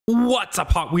What's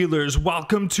up, Hot Wheelers?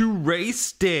 Welcome to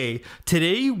Race Day.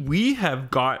 Today we have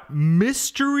got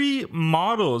mystery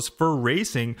models for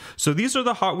racing. So these are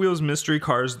the Hot Wheels mystery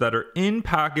cars that are in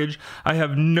package. I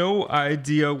have no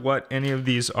idea what any of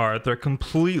these are. They're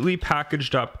completely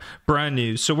packaged up, brand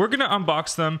new. So we're gonna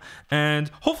unbox them and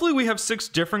hopefully we have 6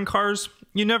 different cars.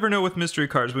 You never know with mystery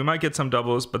cars. We might get some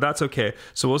doubles, but that's okay.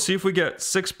 So we'll see if we get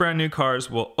 6 brand new cars.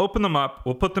 We'll open them up.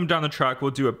 We'll put them down the track.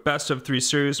 We'll do a best of 3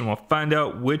 series and we'll find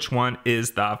out which one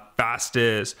is the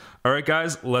fastest. All right,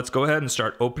 guys, let's go ahead and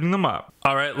start opening them up.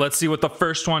 All right, let's see what the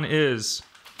first one is.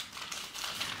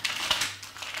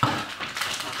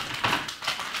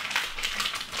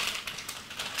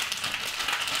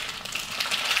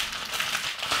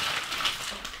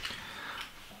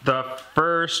 The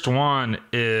first one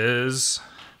is,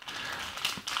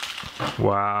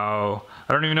 wow,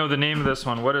 I don't even know the name of this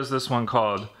one. What is this one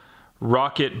called?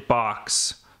 Rocket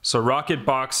Box. So Rocket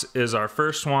Box is our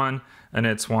first one, and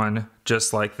it's one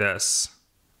just like this.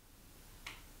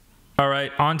 All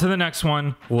right, on to the next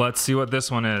one. Let's see what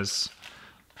this one is.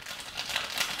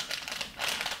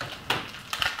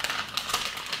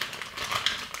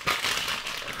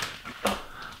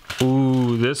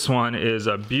 Ooh, this one is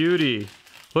a beauty.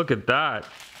 Look at that.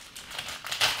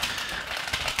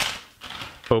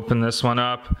 Open this one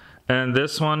up, and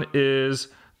this one is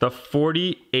the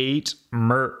 48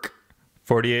 Merc.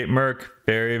 48 Merc,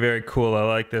 very, very cool. I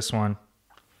like this one.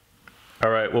 All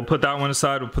right, we'll put that one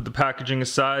aside. We'll put the packaging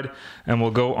aside, and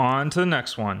we'll go on to the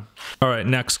next one. All right,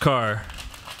 next car.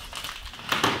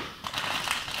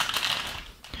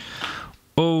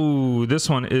 Oh, this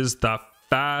one is the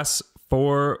Fast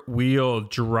 4-wheel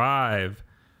drive.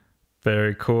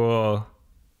 Very cool.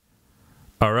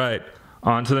 All right,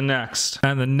 on to the next.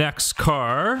 And the next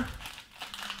car,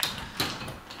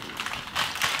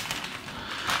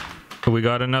 we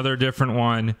got another different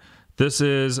one. This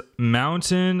is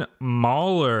Mountain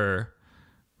Mauler.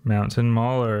 Mountain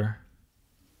Mauler.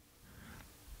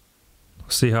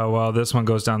 See how well this one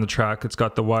goes down the track. It's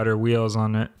got the wider wheels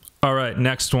on it. All right,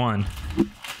 next one.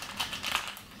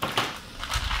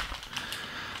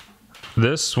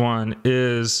 This one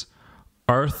is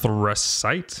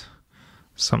Anthracite.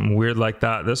 Something weird like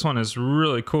that. This one is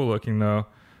really cool looking though.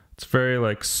 It's very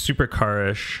like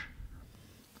supercar-ish.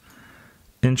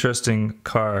 Interesting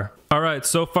car. All right,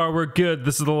 so far we're good.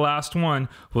 This is the last one.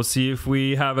 We'll see if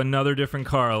we have another different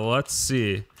car. Let's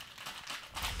see.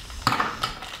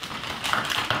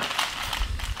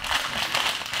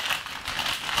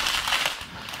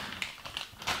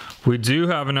 We do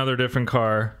have another different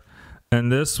car,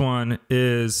 and this one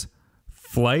is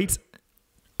Flight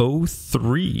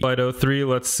 03. Flight 03,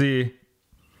 let's see.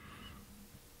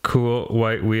 Cool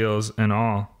white wheels and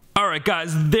all. All right,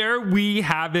 guys, there we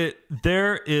have it.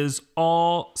 There is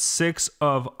all 6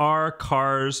 of our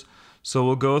cars. So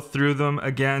we'll go through them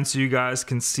again so you guys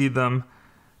can see them.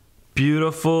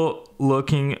 Beautiful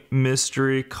looking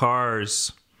mystery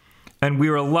cars. And we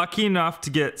were lucky enough to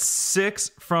get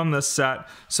 6 from the set.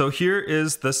 So here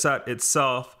is the set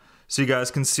itself so you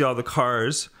guys can see all the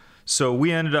cars. So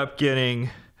we ended up getting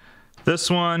this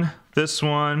one,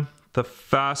 the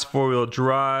Fast 4-wheel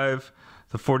drive,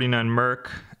 the 49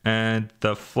 Merc, and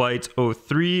the Flight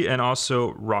 03, and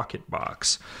also Rocket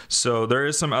Box. So there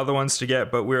is some other ones to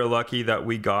get, but we were lucky that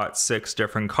we got 6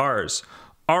 different cars.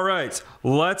 All right,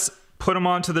 let's put them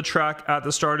onto the track at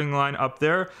the starting line up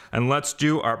there, and let's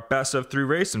do our best of 3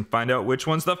 race and find out which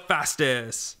one's the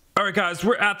fastest. All right, guys,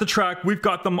 we're at the track. We've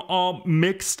got them all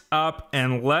mixed up,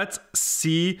 and let's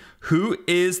see who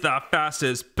is the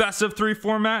fastest. Best of 3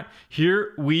 format.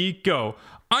 Here we go.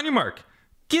 On your mark,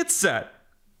 get set,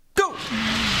 go.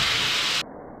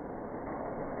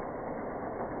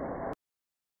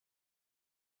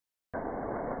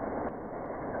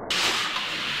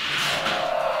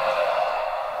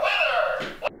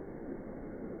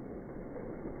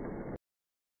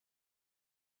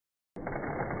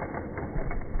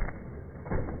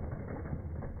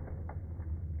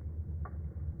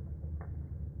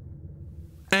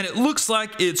 And it looks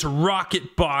like it's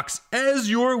Rocket Box as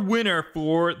your winner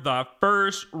for the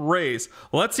first race.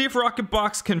 Let's see if Rocket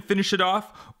Box can finish it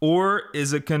off, or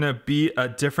is it gonna be a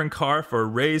different car for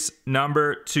race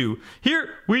number 2? Here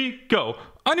we go.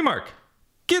 On your mark,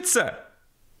 get set,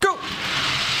 go.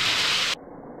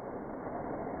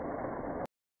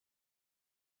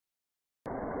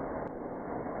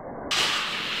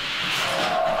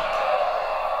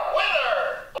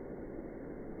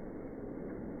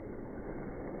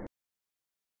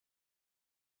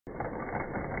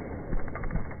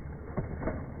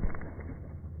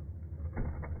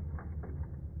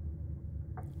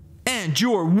 And And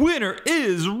your winner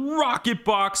is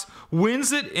Rocketbox.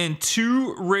 Wins it in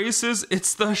 2 races.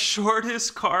 It's the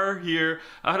shortest car here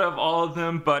out of all of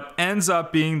them, but ends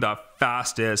up being the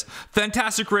fastest.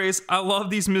 Fantastic race. I love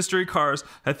these mystery cars.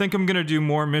 I think I'm gonna do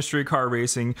more mystery car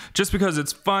racing just because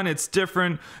it's fun, it's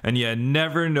different, and you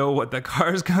never know what the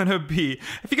car is gonna be.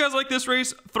 If you guys like this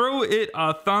race, throw it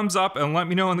a thumbs up and let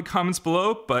me know in the comments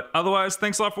below. But otherwise,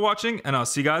 thanks a lot for watching, and I'll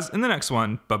see you guys in the next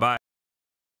one. Bye-bye.